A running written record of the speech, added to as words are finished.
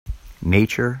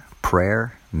Nature,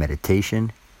 prayer,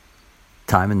 meditation,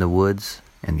 time in the woods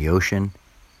and the ocean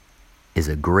is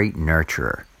a great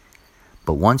nurturer.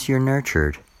 But once you're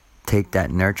nurtured, take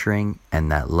that nurturing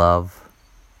and that love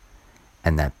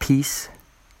and that peace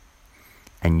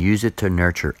and use it to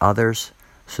nurture others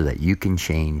so that you can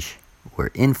change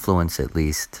or influence at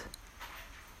least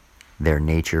their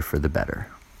nature for the better.